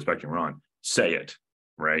part of the spectrum you're on, say it,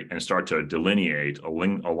 right? And start to delineate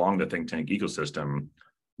along the think tank ecosystem.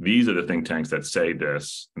 These are the think tanks that say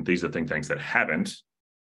this, and these are the think tanks that haven't,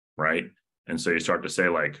 right? And so you start to say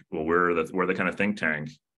like, well, we're the kind of think tank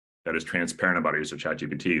that is transparent about our use of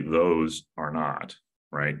ChatGPT. Those are not,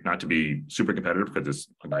 right? Not to be super competitive, because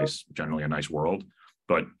it's generally a nice world,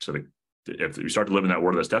 but if you start to live in that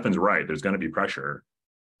world, that Stefan's right, there's going to be pressure,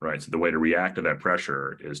 right? So the way to react to that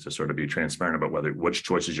pressure is to sort of be transparent about which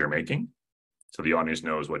choices you're making, so the audience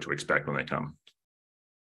knows what to expect when they come.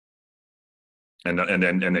 And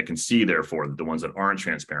they can see, therefore, the ones that aren't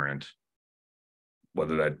transparent,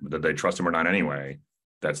 whether that they trust them or not anyway,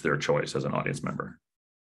 that's their choice as an audience member.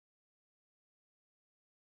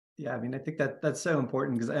 Yeah, I mean, I think that's so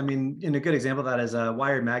important, because I mean, in a good example of that is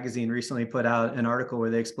Wired magazine recently put out an article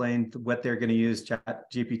where they explained what they're going to use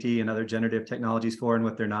ChatGPT and other generative technologies for and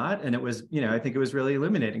what they're not. And it was, I think it was really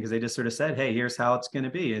illuminating, because they just sort of said, hey, here's how it's going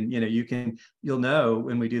to be. And, you'll know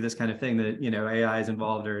when we do this kind of thing that, AI is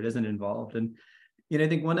involved or it isn't involved. And, I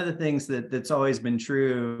think one of the things that's always been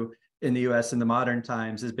true in the US in the modern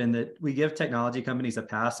times has been that we give technology companies a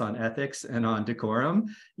pass on ethics and on decorum,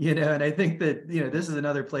 and I think that, this is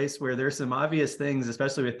another place where there's some obvious things,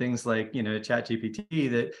 especially with things like, ChatGPT,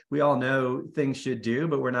 that we all know things should do,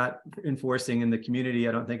 but we're not enforcing, in the community,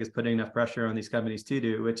 I don't think, is putting enough pressure on these companies to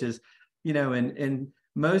do, which is, in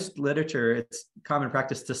most literature, it's common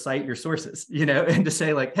practice to cite your sources, and to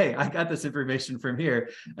say like, hey, I got this information from here.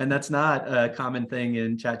 And that's not a common thing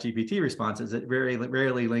in ChatGPT responses. It very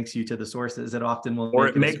rarely links you to the sources. It often will. Or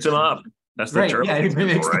it makes them up. That's the right. terrible Yeah, it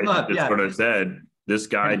makes them up. It yeah. sort of said, this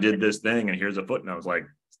guy did this thing, and here's a footnote. It's like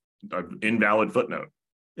an invalid footnote.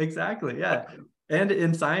 Exactly. Yeah. And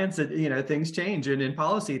in science, things change, and in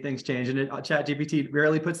policy, things change. And ChatGPT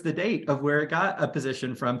rarely puts the date of where it got a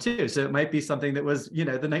position from, too. So it might be something that was, the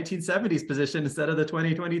 1970s position instead of the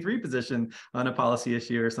 2023 position on a policy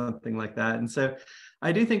issue or something like that. And so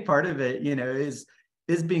I do think part of it,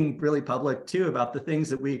 is being really public too about the things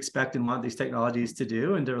that we expect and want these technologies to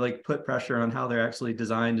do, and to like put pressure on how they're actually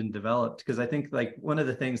designed and developed. Because I think like one of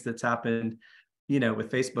the things that's happened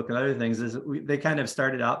with Facebook and other things is they kind of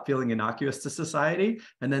started out feeling innocuous to society,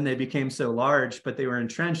 and then they became so large, but they were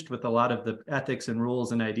entrenched with a lot of the ethics and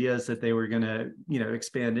rules and ideas that they were going to,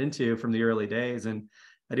 expand into from the early days. And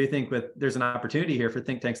I do think there's an opportunity here for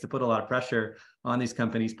think tanks to put a lot of pressure on these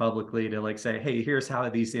companies publicly to like say, hey, here's how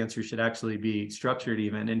these answers should actually be structured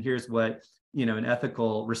even, and here's what an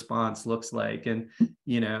ethical response looks like. And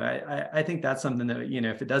I think that's something that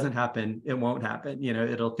if it doesn't happen, it won't happen.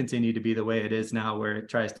 It'll continue to be the way it is now, where it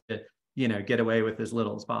tries to get away with as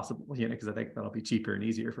little as possible, because I think that'll be cheaper and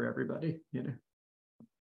easier for everybody.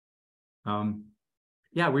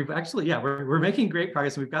 Yeah, we're making great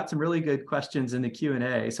progress. We've got some really good questions in the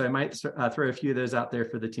Q&A, so I might throw a few of those out there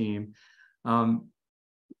for the team.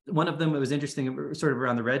 One of them that was interesting, sort of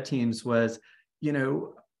around the red teams, was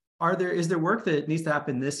is there work that needs to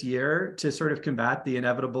happen this year to sort of combat the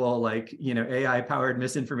inevitable, AI-powered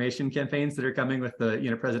misinformation campaigns that are coming with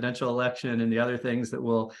the, presidential election and the other things that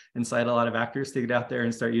will incite a lot of actors to get out there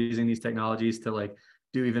and start using these technologies to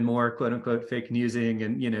do even more quote unquote fake newsing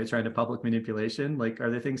and, trying to public manipulation?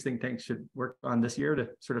 Are there things think tanks should work on this year to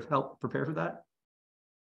sort of help prepare for that?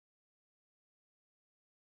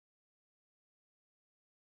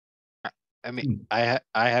 I mean, I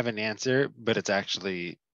have an answer, but it's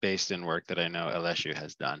actually based in work that I know LSU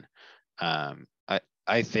has done.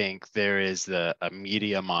 I think there is a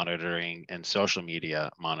media monitoring and social media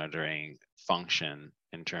monitoring function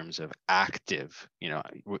in terms of active,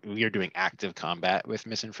 we are doing active combat with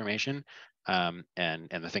misinformation. And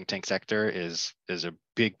the think tank sector is a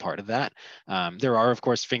big part of that. There are, of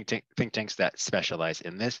course, think tanks that specialize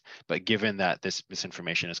in this, but given that this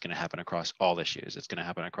misinformation is going to happen across all issues, it's going to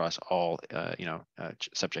happen across all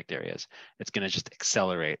subject areas, it's going to just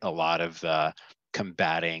accelerate a lot of the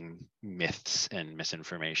combating myths and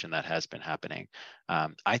misinformation that has been happening.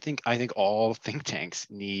 I think all think tanks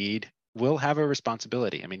will have a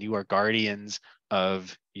responsibility. I mean, you are guardians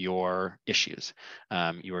of your issues.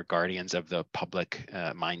 You are guardians of the public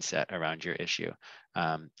mindset around your issue.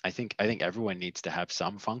 I think everyone needs to have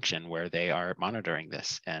some function where they are monitoring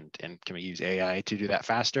this. And can we use AI to do that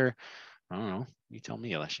faster? I don't know. You tell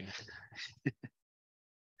me, LSU.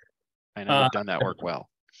 I know you've done that work well.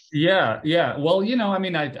 Yeah. Well, I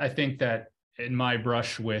mean, I think that in my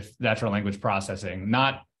brush with natural language processing,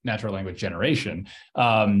 not natural language generation,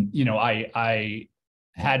 I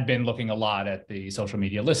had been looking a lot at the social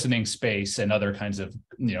media listening space and other kinds of,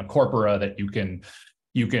 corpora that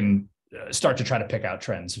you can start to try to pick out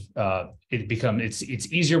trends.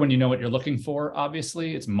 It's easier when you know what you're looking for.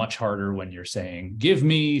 Obviously, it's much harder when you're saying, "Give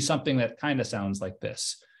me something that kind of sounds like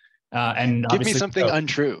this." And give me something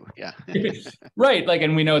untrue. Yeah. Right. Like,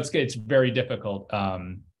 and we know it's very difficult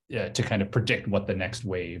to kind of predict what the next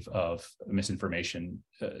wave of misinformation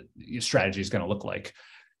strategy is going to look like.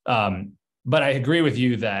 But I agree with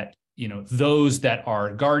you that, those that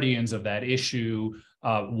are guardians of that issue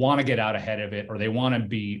want to get out ahead of it, or they want to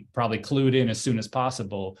be probably clued in as soon as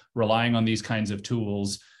possible, relying on these kinds of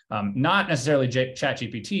tools. Not necessarily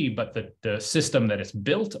ChatGPT, but the system that it's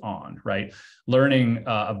built on, right? Learning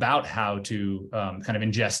about how to kind of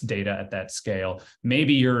ingest data at that scale.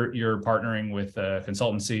 Maybe you're partnering with a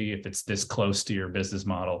consultancy if it's this close to your business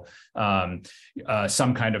model,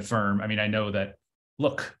 some kind of firm. I mean, I know that,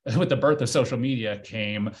 look, with the birth of social media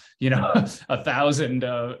came, 1,000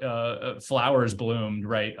 flowers bloomed,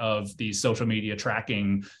 right, of these social media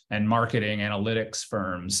tracking and marketing analytics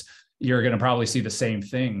firms. You're going to probably see the same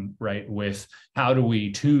thing, right, with how do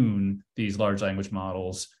we tune these large language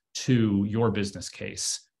models to your business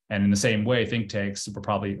case. And in the same way, think tanks, we're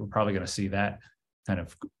probably going to see that kind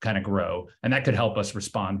of grow. And that could help us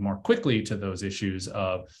respond more quickly to those issues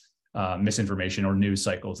of misinformation or news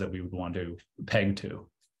cycles that we would want to peg to.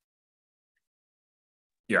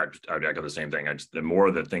 Yeah, I'd echo the same thing. The more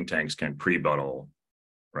that think tanks can pre-buttle,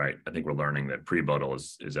 right? I think we're learning that pre-buttle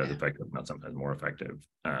is as effective, not sometimes more effective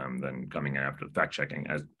than coming after fact checking.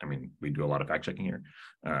 We do a lot of fact checking here,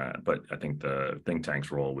 but I think the think tank's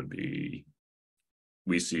role would be,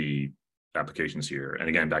 we see applications here, and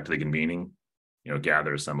again, back to the convening,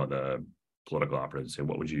 gather some of the political operatives, say,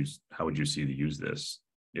 how would you see to use this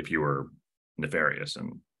if you were nefarious,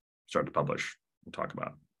 and start to publish and talk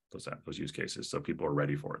about those use cases, so people are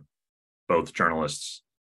ready for it, both journalists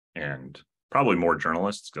and probably more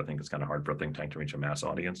journalists, because I think it's kind of hard for a think tank to reach a mass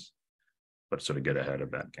audience, but sort of get ahead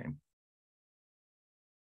of that game.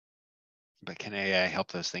 But can AI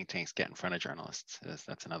help those think tanks get in front of journalists?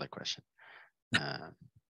 That's another question.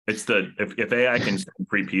 It's if AI can send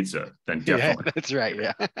free pizza, then definitely. Yeah, that's right.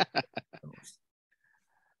 Yeah.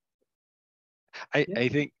 I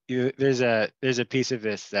think there's a piece of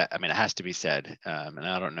this that, it has to be said, and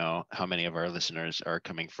I don't know how many of our listeners are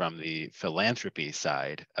coming from the philanthropy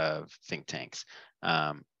side of think tanks,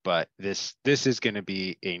 but this is going to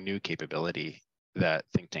be a new capability that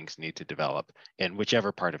think tanks need to develop in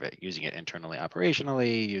whichever part of it, using it internally,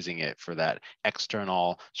 operationally, using it for that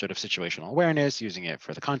external sort of situational awareness, using it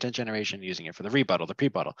for the content generation, using it for the rebuttal, the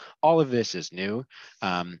pre-buttal. All of this is new.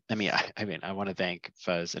 I want to thank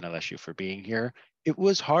Fuzz and LSU for being here. It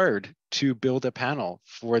was hard to build a panel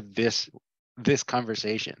for this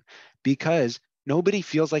conversation because nobody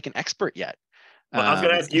feels like an expert yet. Well, I was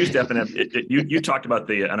going to ask you, Stefan. You talked about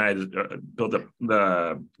and I built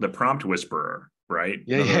the prompt whisperer, right?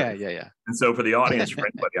 Yeah. And so for the audience, for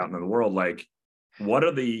anybody out in the world, like, what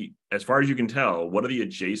are as far as you can tell, what are the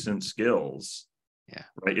adjacent skills? Yeah.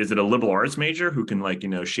 Right. Is it a liberal arts major who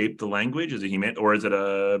can shape the language? Is it human, or is it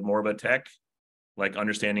more of a tech, like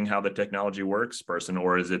understanding how the technology works person,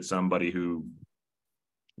 or is it somebody who?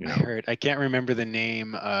 I can't remember the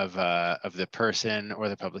name of the person or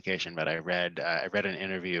the publication, but I read an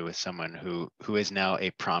interview with someone who is now a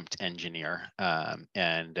prompt engineer,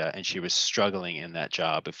 and she was struggling in that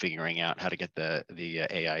job of figuring out how to get the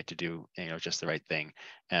AI to do just the right thing.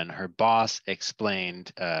 And her boss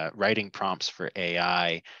explained writing prompts for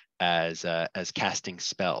AI as casting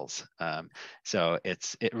spells. So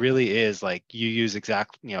it really is like you use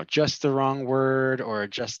just the wrong word or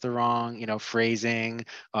just the wrong phrasing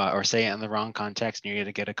or say it in the wrong context, and you're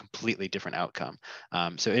going to get a completely different outcome.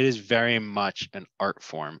 So it is very much an art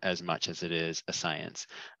form as much as it is a science,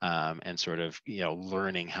 and sort of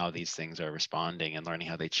learning how these things are responding and learning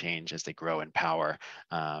how they change as they grow in power.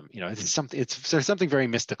 There's something very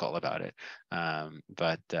mystical about it.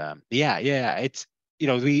 It's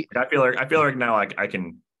I feel like now I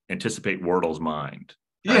can anticipate Wordle's mind.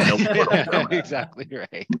 Yeah, exactly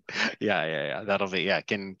right. Yeah. That'll be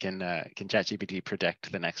Can ChatGPT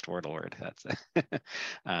predict the next Wordle word? That's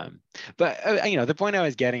but the point I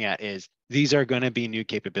was getting at is these are going to be new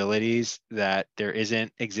capabilities that there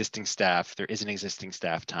isn't existing staff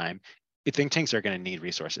time. think tanks are going to need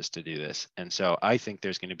resources to do this. And so I think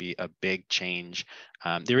there's going to be a big change.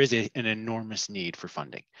 There is an enormous need for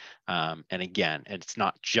funding. And again, it's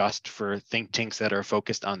not just for think tanks that are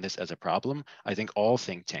focused on this as a problem. I think all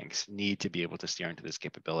think tanks need to be able to steer into this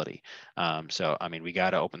capability. So, I mean, we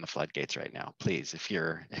got to open the floodgates right now. Please, if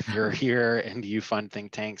you're here and you fund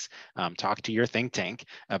think tanks, talk to your think tank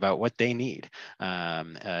about what they need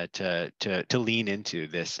to lean into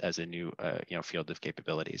this as a new field of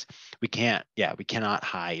capabilities. We cannot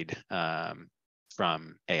hide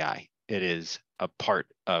from AI. It is a part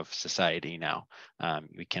of society now.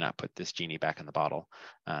 We cannot put this genie back in the bottle.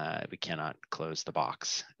 We cannot close the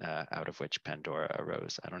box out of which Pandora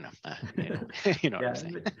arose. I don't know. You know what I'm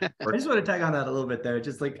saying. I just want to tag on that a little bit though.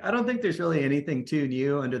 Just like, I don't think there's really anything too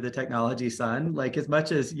new under the technology sun. Like, as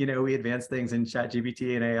much as, we advance things in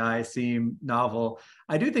ChatGPT and AI seem novel,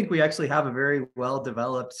 I do think we actually have a very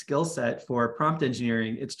well-developed skill set for prompt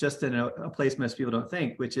engineering. It's just in a place most people don't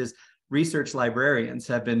think, which is research librarians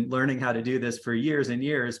have been learning how to do this for years and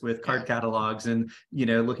years with card catalogs and,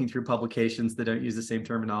 looking through publications that don't use the same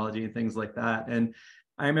terminology and things like that. And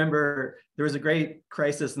I remember there was a great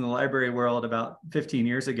crisis in the library world about 15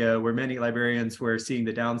 years ago where many librarians were seeing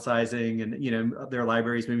the downsizing and, their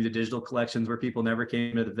libraries moving to digital collections where people never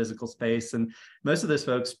came to the physical space. And most of those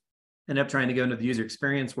folks end up trying to go into the user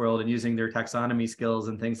experience world and using their taxonomy skills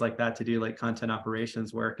and things like that to do like content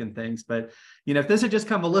operations work and things. But, if this had just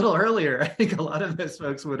come a little earlier, I think a lot of those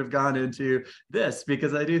folks would have gone into this,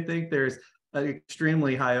 because I do think there's an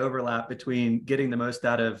extremely high overlap between getting the most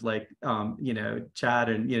out of like, chat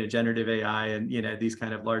and, generative AI and, these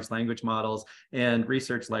kind of large language models and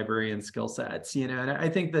research librarian skill sets, and I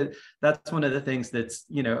think that that's one of the things that's,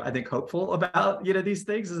 I think hopeful about, these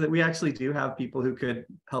things, is that we actually do have people who could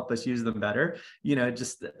help us use them better.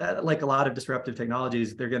 Just like a lot of disruptive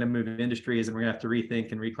technologies, they're going to move industries and we're going to have to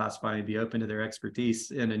rethink and reclassify and be open to their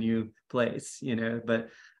expertise in a new place, but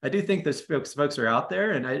I do think those folks are out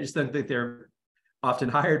there, and I just don't think they're often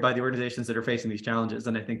hired by the organizations that are facing these challenges.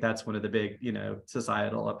 And I think that's one of the big,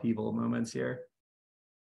 societal upheaval moments here.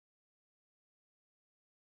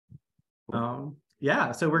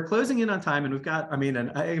 So we're closing in on time, and we've got,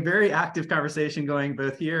 a very active conversation going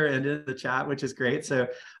both here and in the chat, which is great. So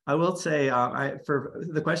I will say, for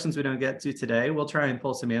the questions we don't get to today, we'll try and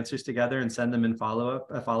pull some answers together and send them in follow-up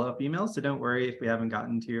emails. So don't worry if we haven't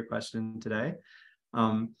gotten to your question today.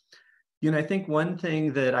 I think one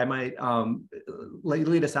thing that I might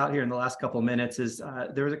lead us out here in the last couple of minutes is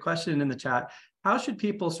there was a question in the chat. How should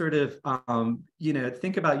people sort of,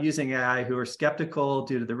 think about using AI who are skeptical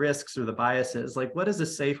due to the risks or the biases? Like, what is a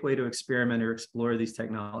safe way to experiment or explore these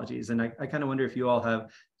technologies? And I kind of wonder if you all have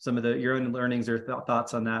some of your own learnings or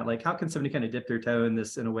thoughts on that. Like, how can somebody kind of dip their toe in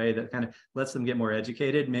this in a way that kind of lets them get more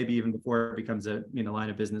educated, maybe even before it becomes a line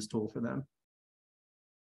of business tool for them?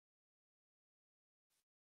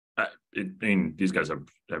 These guys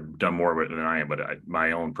have done more with it than I am, but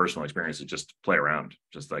my own personal experience is just play around.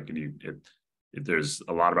 Just like there's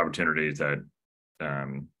a lot of opportunities that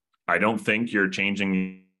I don't think you're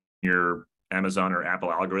changing your Amazon or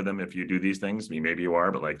Apple algorithm if you do these things. Maybe you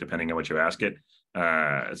are, but like depending on what you ask it,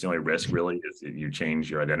 it's the only risk really is that you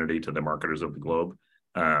change your identity to the marketers of the globe.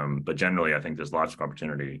 But generally, I think there's lots of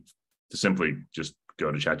opportunity to simply just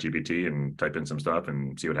go to ChatGPT and type in some stuff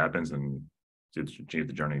and see what happens and change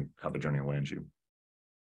the journey, how the journey lands you.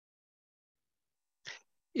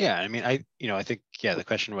 Yeah, I think the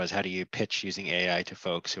question was, how do you pitch using AI to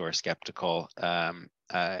folks who are skeptical?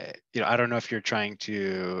 I don't know if you're trying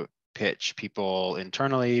to pitch people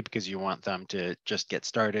internally because you want them to just get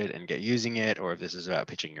started and get using it, or if this is about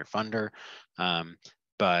pitching your funder.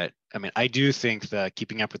 But I do think the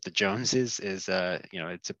keeping up with the Joneses is,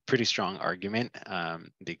 it's a pretty strong argument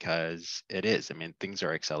because it is. Things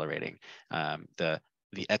are accelerating.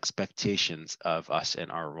 The expectations of us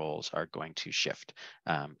in our roles are going to shift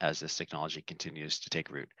as this technology continues to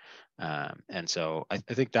take root. And so I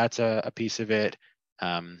think that's a piece of it.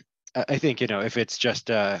 I think, if it's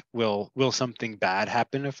just will something bad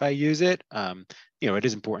happen if I use it? It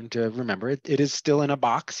is important to remember it is still in a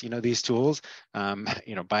box. These tools,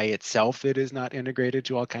 by itself, it is not integrated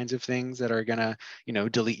to all kinds of things that are gonna,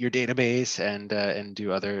 delete your database and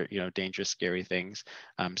do other, dangerous, scary things.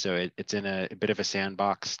 So it's in a bit of a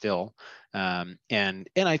sandbox still. And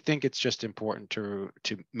I think it's just important to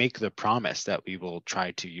make the promise that we will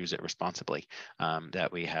try to use it responsibly,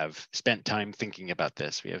 that we have spent time thinking about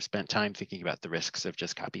this. We have spent time thinking about the risks of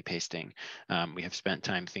just copy pasting. We have spent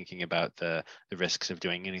time thinking about the risks risks of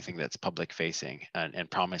doing anything that's public facing and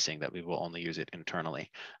promising that we will only use it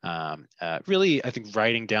internally. Really, I think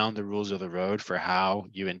writing down the rules of the road for how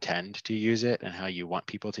you intend to use it and how you want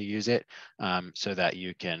people to use it, so that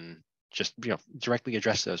you can just directly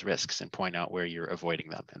address those risks and point out where you're avoiding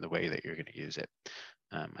them and the way that you're going to use it.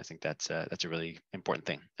 I think that's a really important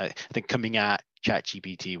thing. I think coming at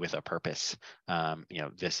ChatGPT with a purpose,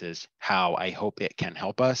 this is how I hope it can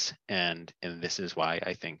help us, and this is why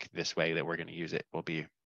I think this way that we're going to use it will be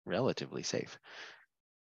relatively safe.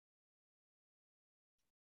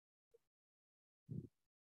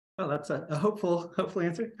 Well, that's a hopeful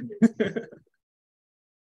answer.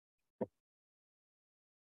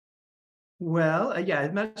 Well, yeah,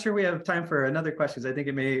 I'm not sure we have time for another questions. I think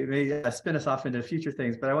it may spin us off into future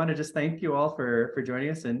things, but I want to just thank you all for joining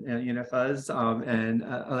us, and Fuzz, and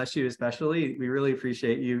Alessia especially. We really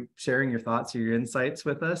appreciate you sharing your thoughts or your insights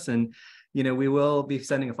with us, and we will be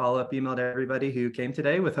sending a follow-up email to everybody who came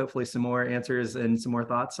today with hopefully some more answers and some more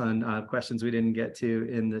thoughts on questions we didn't get to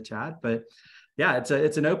in the chat. But yeah,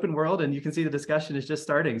 it's an open world, and you can see the discussion is just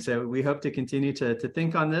starting. So we hope to continue to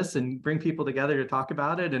think on this and bring people together to talk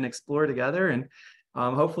about it and explore together, and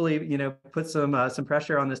hopefully, put some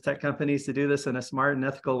pressure on these tech companies to do this in a smart and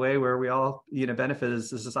ethical way where we all, benefit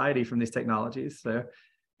as a society from these technologies. So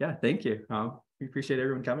yeah, thank you. We appreciate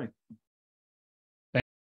everyone coming.